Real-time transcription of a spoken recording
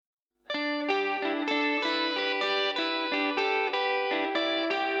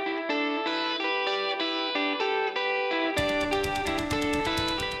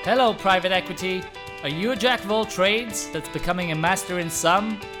Hello, private equity. Are you a jack of all trades that's becoming a master in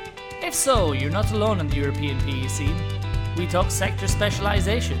some? If so, you're not alone in the European PE scene. We talk sector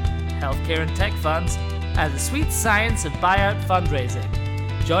specialisation, healthcare and tech funds, and the sweet science of buyout fundraising.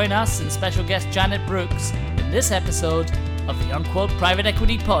 Join us and special guest Janet Brooks in this episode of the Unquote Private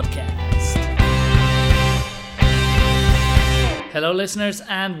Equity Podcast. Hello listeners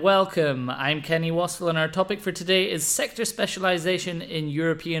and welcome. I'm Kenny Wastell and our topic for today is sector specialisation in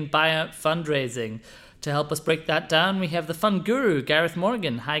European buyout fundraising. To help us break that down, we have the fund guru, Gareth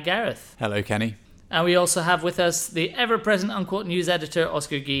Morgan. Hi Gareth. Hello Kenny. And we also have with us the ever-present Unquote news editor,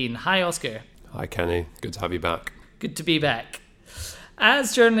 Oscar Geen. Hi Oscar. Hi Kenny, good to have you back. Good to be back.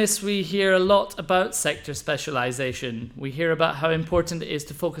 As journalists, we hear a lot about sector specialisation. We hear about how important it is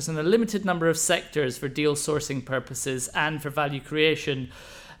to focus on a limited number of sectors for deal sourcing purposes and for value creation.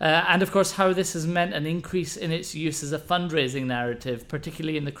 And of course, how this has meant an increase in its use as a fundraising narrative,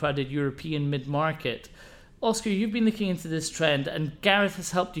 particularly in the crowded European mid-market. Oscar, you've been looking into this trend and Gareth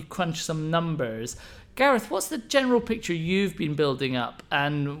has helped you crunch some numbers. Gareth, what's the general picture you've been building up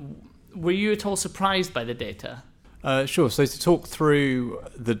and were you at all surprised by the data? Sure. So to talk through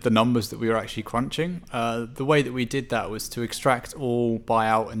the numbers that we were actually crunching, the way that we did that was to extract all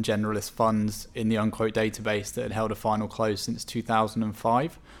buyout and generalist funds in the Unquote database that had held a final close since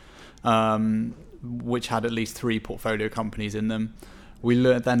 2005, which had at least 3 portfolio companies in them. We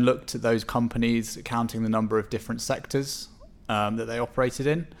then looked at those companies, counting the number of different sectors that they operated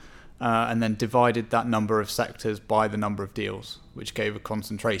in, and then divided that number of sectors by the number of deals, which gave a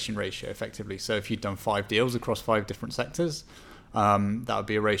concentration ratio effectively. So if you'd done 5 deals across 5 different sectors, that would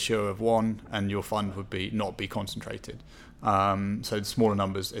be a ratio of 1 and your fund would not be concentrated. So the smaller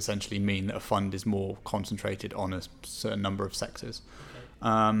numbers essentially mean that a fund is more concentrated on a certain number of sectors.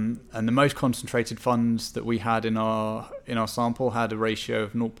 And the most concentrated funds that we had in our sample had a ratio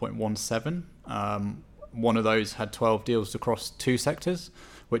of 0.17. One of those had 12 deals across 2 sectors,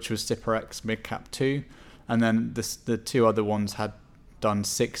 which was SIPRX Midcap 2, and then the 2 other ones had done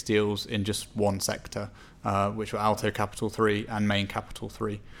 6 deals in just 1 sector, which were Alto Capital 3 and Main Capital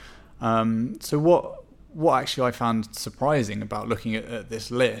 3. So what actually I found surprising about looking at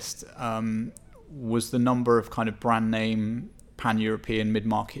this list was the number of kind of brand name pan-European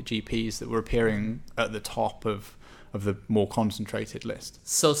mid-market GPs that were appearing at the top of the more concentrated list.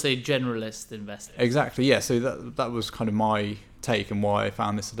 So say generalist investors. Exactly, yeah. So that was kind of my take, and why I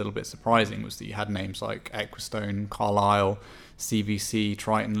found this a little bit surprising was that you had names like Equistone, Carlyle, CVC,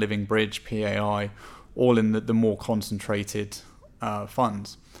 Triton, Living Bridge, PAI, all in the more concentrated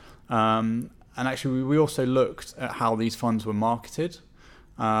funds. And actually we also looked at how these funds were marketed,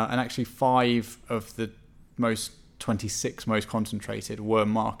 and actually 5 of the 26 most concentrated were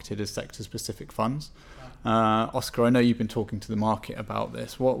marketed as sector-specific funds. Oscar, I know you've been talking to the market about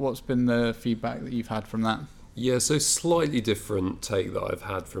this. What's been the feedback that you've had from that? Yeah, so slightly different take that I've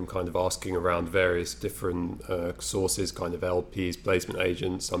had from kind of asking around various different sources, kind of LPs, placement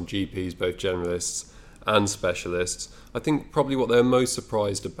agents, some GPs, both generalists and specialists. I think probably what they're most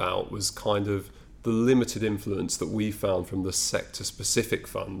surprised about was kind of the limited influence that we found from the sector-specific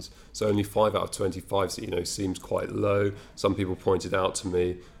funds. So only 5 out of 25, seems quite low. Some people pointed out to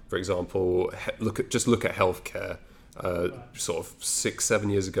me, for example, look at healthcare. Sort of 6-7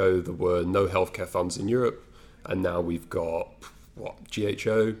 years ago, there were no healthcare funds in Europe, and now we've got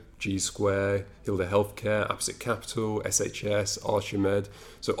GHO, G Square, Hilda Healthcare, Apsit Capital, SHS, Archimed.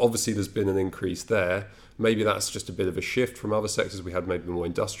 So obviously there's been an increase there. Maybe that's just a bit of a shift from other sectors. We had maybe more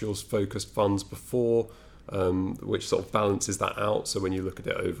industrials-focused funds before, which sort of balances that out. So when you look at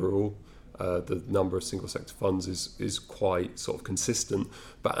it overall, the number of single sector funds is quite sort of consistent.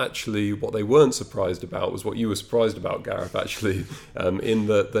 But actually what they weren't surprised about was what you were surprised about, Gareth, actually, in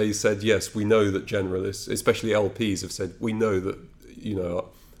that they said, yes, we know that generalists, especially LPs, have said, we know that,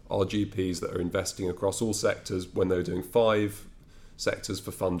 our GPs that are investing across all sectors, when they were doing 5 sectors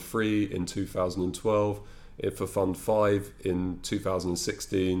for Fund 3 in 2012, for Fund 5 in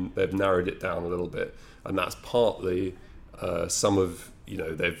 2016, they've narrowed it down a little bit. And that's partly some of,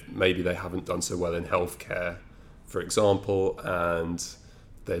 they haven't done so well in healthcare, for example, and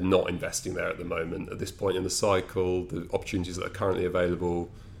they're not investing there at the moment. At this point in the cycle, the opportunities that are currently available,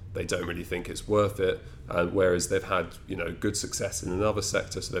 they don't really think it's worth it. Whereas they've had, good success in another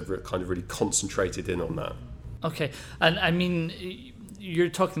sector, so they've kind of really concentrated in on that. Okay, and I mean, you're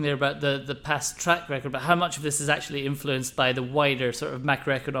talking there about the past track record, but how much of this is actually influenced by the wider sort of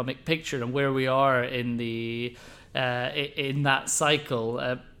macroeconomic picture and where we are in the in that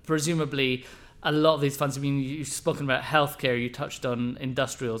cycle? Presumably, a lot of these funds, I mean, you've spoken about healthcare, you touched on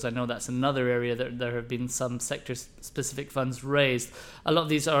industrials. I know that's another area that there have been some sector-specific funds raised. A lot of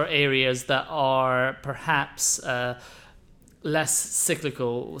these are areas that are perhaps less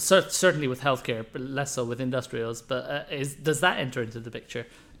cyclical, certainly with healthcare, but less so with industrials. But does that enter into the picture?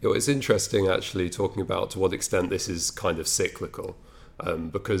 It's interesting, actually, talking about to what extent this is kind of cyclical,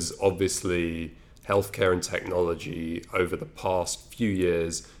 because obviously healthcare and technology over the past few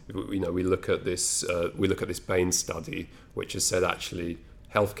years, we look at this Bain study, which has said actually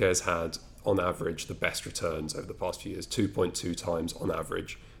healthcare's had on average the best returns over the past few years, 2.2 times on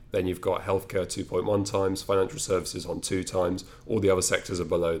average. Then you've got healthcare 2.1 times, financial services on 2 times, all the other sectors are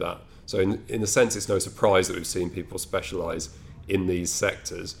below that. So in a sense, it's no surprise that we've seen people specialise in these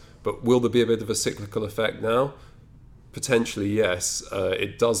sectors. But will there be a bit of a cyclical effect now? Potentially, yes.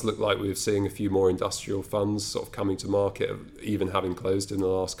 It does look like we're seeing a few more industrial funds sort of coming to market, even having closed in the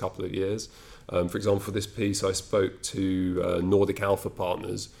last couple of years. For example, for this piece, I spoke to Nordic Alpha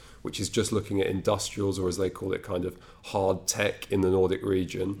Partners, which is just looking at industrials, or as they call it, kind of hard tech in the Nordic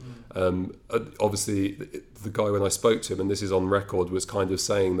region. Obviously, the guy, when I spoke to him, and this is on record, was kind of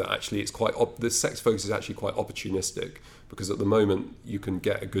saying that actually it's quite the sector focus is actually quite opportunistic, because at the moment you can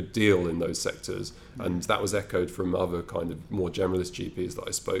get a good deal in those sectors, and that was echoed from other kind of more generalist GPs that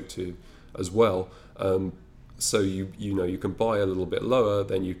I spoke to as well. So you can buy a little bit lower,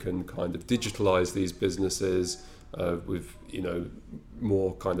 then you can kind of digitalize these businesses with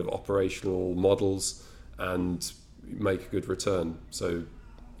more kind of operational models and make a good return. So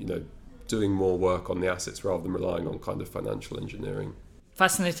doing more work on the assets rather than relying on kind of financial engineering.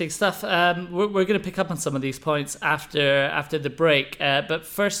 Fascinating stuff. We're going to pick up on some of these points after the break. But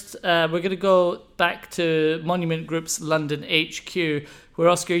first, we're going to go back to Monument Group's London HQ, where,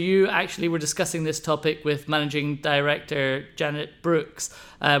 Oscar, you actually were discussing this topic with Managing Director Janet Brooks.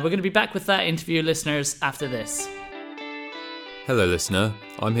 We're going to be back with that interview, listeners, after this. Hello listener,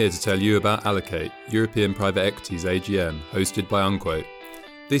 I'm here to tell you about Allocate, European Private Equity's AGM, hosted by Unquote.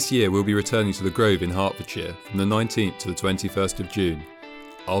 This year we'll be returning to the Grove in Hertfordshire from the 19th to the 21st of June.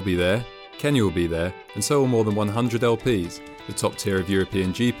 I'll be there, Kenya will be there, and so will more than 100 LPs, the top tier of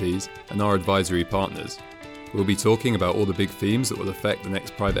European GPs and our advisory partners. We'll be talking about all the big themes that will affect the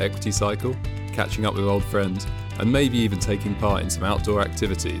next private equity cycle, catching up with old friends, and maybe even taking part in some outdoor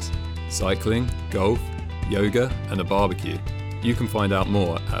activities, cycling, golf, yoga and a barbecue. You can find out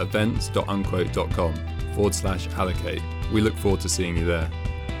more at events.unquote.com/allocate. We look forward to seeing you there.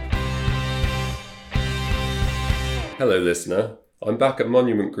 Hello listener, I'm back at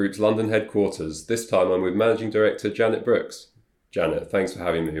Monument Group's London headquarters. This time I'm with Managing Director Janet Brooks. Janet, thanks for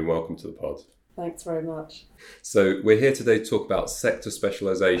having me and welcome to the pod. Thanks very much. So we're here today to talk about sector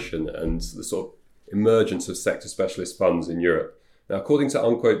specialisation and the sort of emergence of sector specialist funds in Europe. Now, according to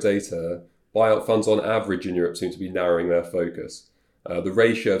Unquote data, buyout funds on average in Europe seem to be narrowing their focus. The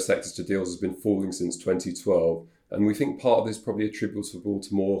ratio of sectors to deals has been falling since 2012, and we think part of this is probably attributable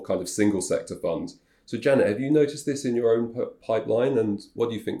to more kind of single sector funds. So Janet, have you noticed this in your own pipeline, and what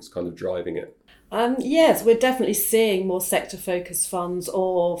do you think is kind of driving it? Yes, we're definitely seeing more sector focused funds,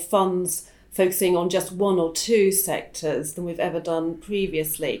 or funds focusing on just one or two sectors than we've ever done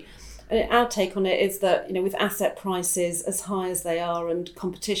previously. And our take on it is that, with asset prices as high as they are and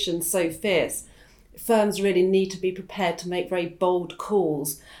competition so fierce, firms really need to be prepared to make very bold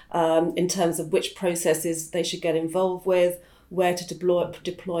calls in terms of which processes they should get involved with, where to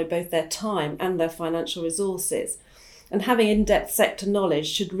deploy both their time and their financial resources. And having in-depth sector knowledge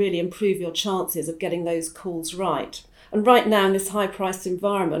should really improve your chances of getting those calls right. And right now, in this high-priced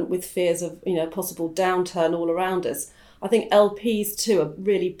environment, with fears of possible downturn all around us, I think LPs too are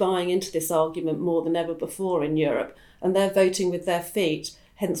really buying into this argument more than ever before in Europe, and they're voting with their feet.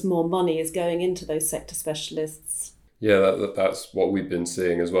 Hence, more money is going into those sector specialists. Yeah, that's what we've been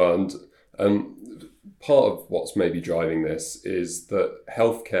seeing as well. And part of what's maybe driving this is that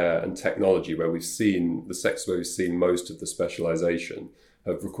healthcare and technology, where we've seen the sectors where we've seen most of the specialisation,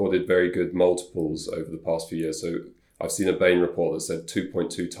 have recorded very good multiples over the past few years. So I've seen a Bain report that said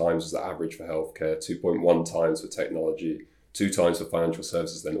 2.2 times was the average for healthcare, 2.1 times for technology, 2 times for financial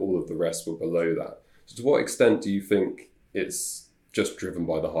services, then all of the rest were below that. So to what extent do you think it's just driven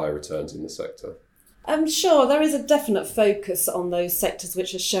by the higher returns in the sector? Sure, there is a definite focus on those sectors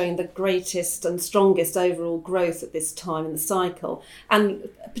which are showing the greatest and strongest overall growth at this time in the cycle, and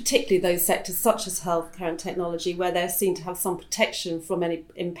particularly those sectors such as healthcare and technology, where they're seen to have some protection from any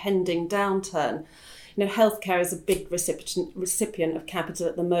impending downturn. Healthcare is a big recipient of capital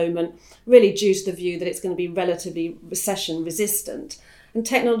at the moment, really due to the view that it's going to be relatively recession resistant. And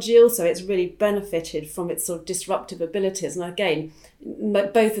technology also, it's really benefited from its sort of disruptive abilities. And again,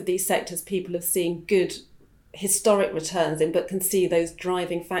 both of these sectors people have seen good historic returns in, but can see those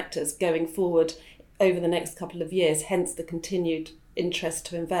driving factors going forward over the next couple of years, hence the continued interest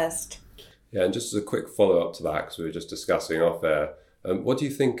to invest. Yeah, and just as a quick follow-up to that, because we were just discussing off air, what do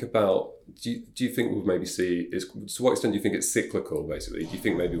you think about, do you think we'll maybe see, to what extent do you think it's cyclical, basically? Do you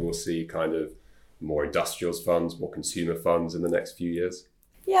think maybe we'll see kind of more industrials funds, more consumer funds in the next few years?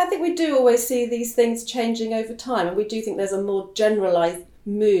 Yeah, I think we do always see these things changing over time, and we do think there's a more generalised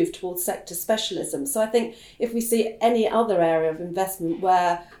move towards sector specialism. So I think if we see any other area of investment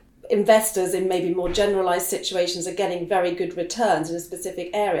where investors in maybe more generalised situations are getting very good returns in a specific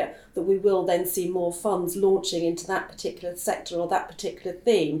area, that we will then see more funds launching into that particular sector or that particular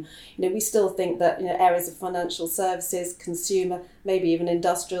theme. We still think that areas of financial services, consumer, maybe even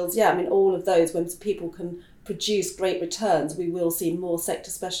industrials, all of those, when people can produce great returns, we will see more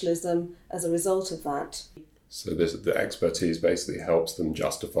sector specialism as a result of that. So the expertise basically helps them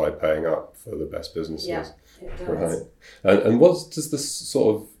justify paying up for the best businesses. Yeah, it does. Right. And what does this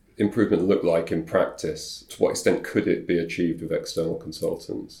sort of improvement look like in practice? To what extent could it be achieved with external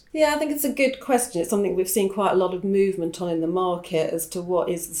consultants? Yeah, I think it's a good question. It's something we've seen quite a lot of movement on in the market as to what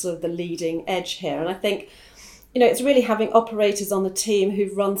is sort of the leading edge here. And I think, it's really having operators on the team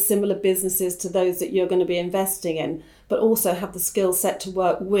who've run similar businesses to those that you're going to be investing in, but also have the skill set to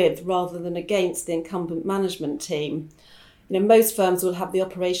work with rather than against the incumbent management team. Most firms will have the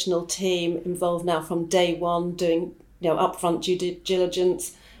operational team involved now from day one, doing upfront due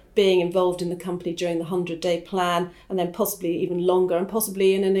diligence, being involved in the company during the 100-day plan, and then possibly even longer, and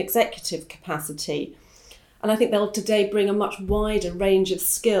possibly in an executive capacity. And I think they'll today bring a much wider range of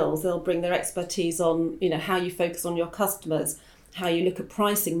skills. They'll bring their expertise on, how you focus on your customers, how you look at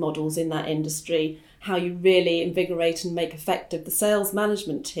pricing models in that industry, how you really invigorate and make effective the sales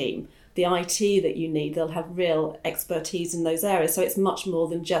management team, the IT that you need. They'll have real expertise in those areas. So it's much more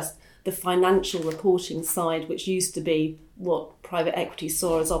than just the financial reporting side, which used to be what private equity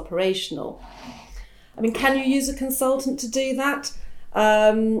saw as operational. Can you use a consultant to do that?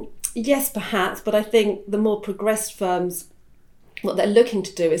 Yes, perhaps, but I think the more progressed firms, what they're looking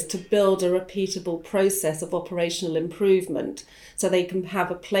to do is to build a repeatable process of operational improvement, so they can have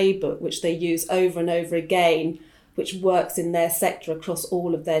a playbook which they use over and over again, which works in their sector across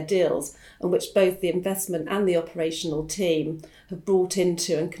all of their deals, and which both the investment and the operational team have brought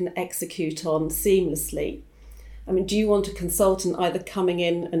into and can execute on seamlessly. Do you want a consultant either coming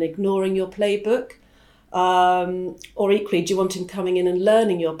in and ignoring your playbook, or equally, do you want him coming in and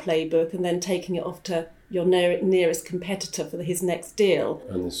learning your playbook and then taking it off to your nearest competitor for his next deal?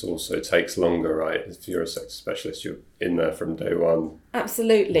 And this also takes longer, right? If you're a sector specialist, you're in there from day one.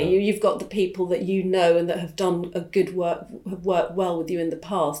 Absolutely. Yeah. You've got the people that and that have done a good work, have worked well with you in the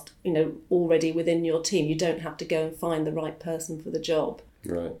past, already within your team. You don't have to go and find the right person for the job.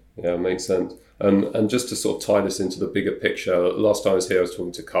 Right. Yeah, makes sense. And just to sort of tie this into the bigger picture, last time I was here, I was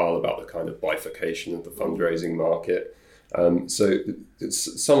talking to Carl about the kind of bifurcation of the fundraising market. So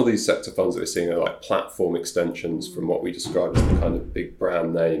some of these sector funds that we're seeing are like platform extensions from what we describe as the kind of big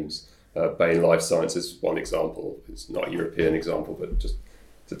brand names. Bain Life Sciences is one example. It's not a European example, but just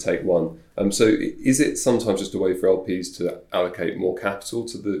to take one. So is it sometimes just a way for LPs to allocate more capital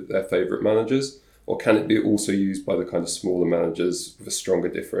to their favourite managers? Or can it be also used by the kind of smaller managers with a stronger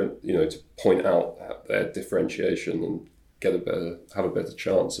to point out their differentiation and have a better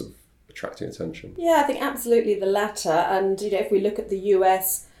chance of attracting attention? Yeah, I think absolutely the latter. And if we look at the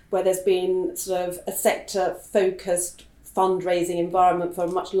US, where there's been sort of a sector-focused fundraising environment for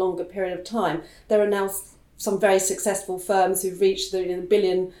a much longer period of time, there are now some very successful firms who've reached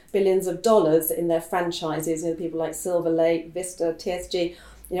the billions of dollars in their franchises. People like Silver Lake, Vista, TSG.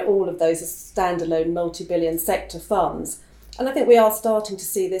 All of those are standalone multi-billion sector funds. And I think we are starting to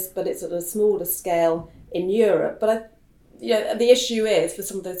see this, but it's at a smaller scale in Europe. But the issue is, for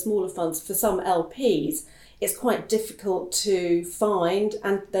some of those smaller funds, for some LPs, it's quite difficult to find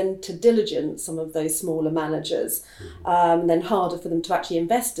and then to diligence some of those smaller managers. And then harder for them to actually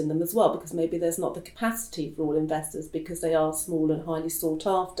invest in them as well, because maybe there's not the capacity for all investors because they are small and highly sought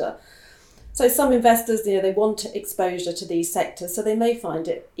after. So some investors, they want exposure to these sectors, so they may find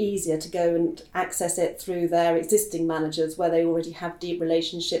it easier to go and access it through their existing managers where they already have deep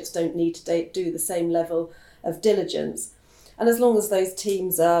relationships, don't need to do the same level of diligence. And as long as those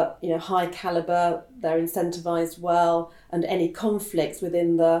teams are, high caliber, they're incentivised well, and any conflicts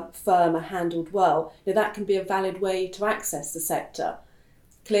within the firm are handled well, that can be a valid way to access the sector.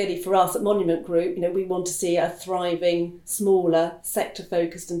 clearly for us at Monument Group, we want to see a thriving, smaller,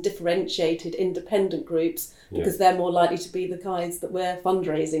 sector-focused and differentiated independent groups, because they're more likely to be the guys that we're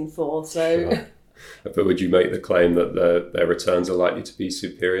fundraising for. So, sure. But would you make the claim that their returns are likely to be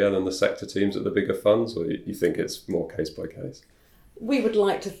superior than the sector teams at the bigger funds, or you think it's more case by case? We would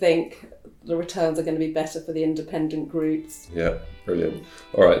like to think the returns are going to be better for the independent groups. Yeah, brilliant.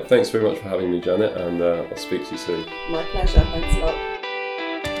 All right, thanks very much for having me, Janet, and I'll speak to you soon. My pleasure, thanks a lot.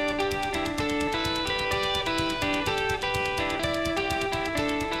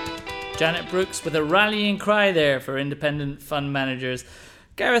 Janet Brooks with a rallying cry there for independent fund managers.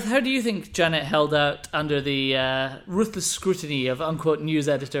 Gareth, how do you think Janet held out under the ruthless scrutiny of unquote news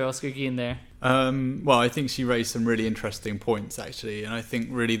editor Oscar Geen there? Well, I think she raised some really interesting points, actually, and I think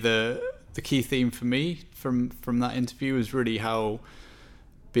really the key theme for me from that interview is really how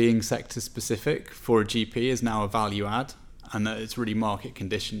being sector specific for a GP is now a value add, and that it's really market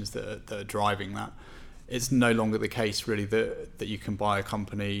conditions that are driving that. It's no longer the case really that you can buy a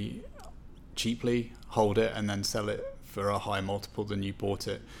company cheaply, hold it, and then sell it for a higher multiple than you bought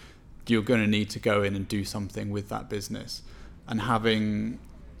it. You're going to need to go in and do something with that business, and having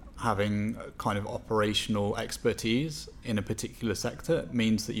kind of operational expertise in a particular sector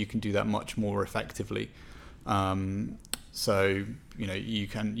means that you can do that much more effectively. So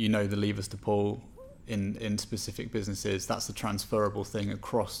you know the levers to pull in specific businesses. That's the transferable thing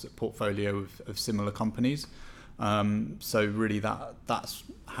across a portfolio of similar companies. So really that's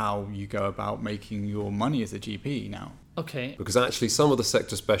how you go about making your money as a GP now. Okay. Because actually some of the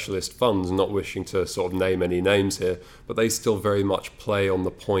sector specialist funds, not wishing to sort of name any names here, but they still very much play on the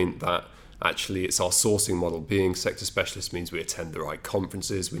point that actually it's our sourcing model. Being sector specialist means we attend the right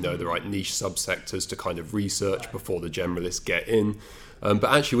conferences, we know the right niche subsectors to kind of research before the generalists get in. But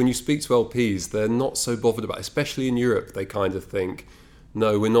actually when you speak to LPs, they're not so bothered about it, especially in Europe. They kind of think,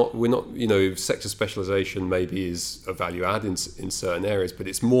 no, we're not, sector specialisation maybe is a value add in certain areas, but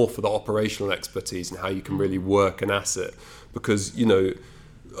it's more for the operational expertise and how you can really work an asset. Because, a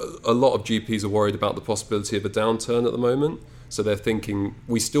lot of GPs are worried about the possibility of a downturn at the moment. So they're thinking,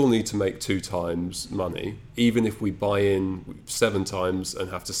 we still need to make 2 times money, even if we buy in 7 times and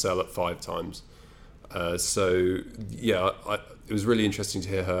have to sell at 5 times. It was really interesting to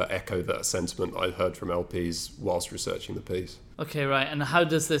hear her echo that sentiment I'd heard from LPs whilst researching the piece. Okay, right. And how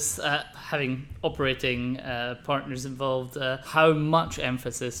does this, having operating partners involved, how much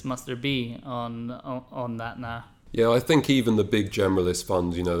emphasis must there be on that now? Yeah, I think even the big generalist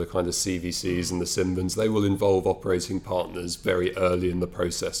funds, the kind of CVCs and the Simbans, they will involve operating partners very early in the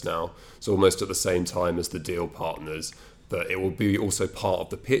process now. So almost at the same time as the deal partners. That it will be also part of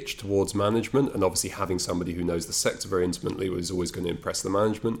the pitch towards management, and obviously having somebody who knows the sector very intimately is always going to impress the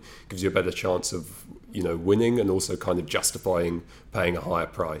management, gives you a better chance of winning, and also kind of justifying paying a higher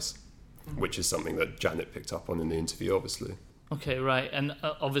price, which is something that Janet picked up on in the interview, obviously. Okay, right, and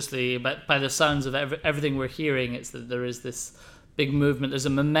obviously, by the sounds of everything we're hearing, it's that there is this big movement. There's a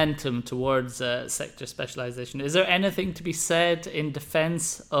momentum towards sector specialisation. Is there anything to be said in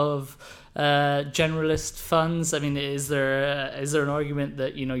defence of generalist funds? I mean, is there an argument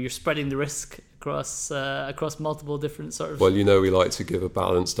that you're spreading the risk across multiple different sort of? Well, we like to give a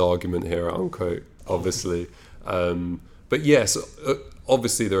balanced argument here at Unquote, obviously, but yes,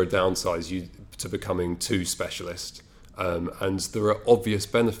 obviously there are downsides to becoming too specialist. And there are obvious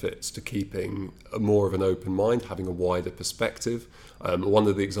benefits to keeping more of an open mind, having a wider perspective. One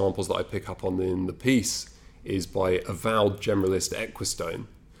of the examples that I pick up on in the piece is by Avowed generalist Equistone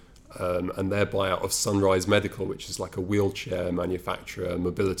and their buyout of Sunrise Medical, which is like a wheelchair manufacturer,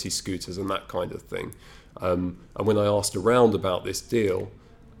 mobility scooters and that kind of thing. And when I asked around about this deal,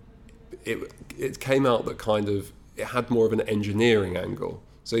 it came out that kind of it had more of an engineering angle.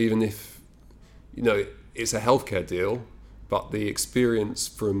 So even if, it's a healthcare deal, but the experience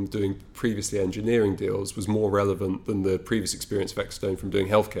from doing previously engineering deals was more relevant than the previous experience of Equistone from doing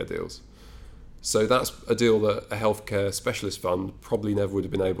healthcare deals. So that's a deal that a healthcare specialist fund probably never would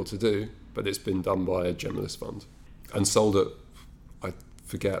have been able to do, but it's been done by a generalist fund and sold at, I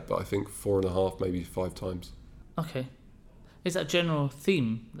forget, but I think 4.5, maybe 5 times. Okay. Is that a general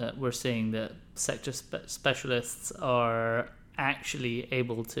theme that we're seeing, that sector specialists are actually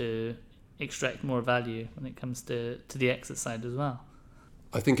able to extract more value when it comes to the exit side as well?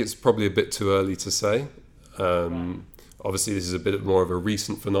 I think it's probably a bit too early to say. Obviously, this is a bit more of a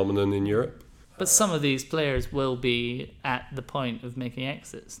recent phenomenon in Europe. But some of these players will be at the point of making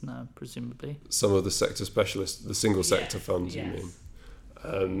exits now, presumably. Some of the sector specialists, the single sector funds, you mean?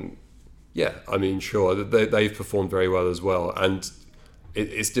 Yeah, I mean, sure, they've performed very well as well. And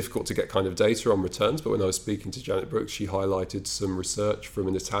it's difficult to get kind of data on returns, but when I was speaking to Janet Brooks, she highlighted some research from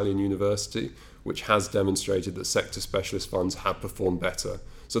an Italian university which has demonstrated that sector specialist funds have performed better.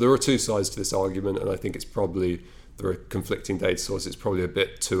 So there are two sides to this argument, and I think there are conflicting data sources. It's probably a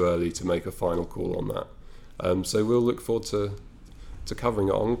bit too early to make a final call on that. So we'll look forward to covering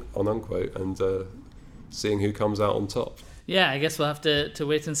it on Unquote and seeing who comes out on top. Yeah, I guess we'll have to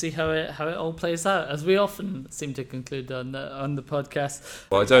wait and see how it all plays out, as we often seem to conclude on the podcast.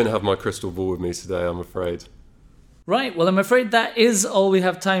 Well, I don't have my crystal ball with me today, I'm afraid. Right, well, I'm afraid that is all we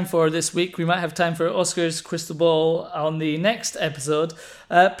have time for this week. We might have time for Oscar's crystal ball on the next episode.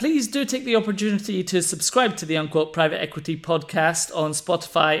 Please do take the opportunity to subscribe to the Unquote Private Equity podcast on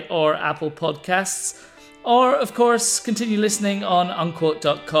Spotify or Apple Podcasts, or, of course, continue listening on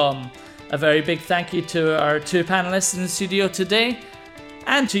unquote.com. A very big thank you to our two panelists in the studio today,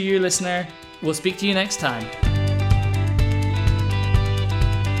 and to you, listener. We'll speak to you next time.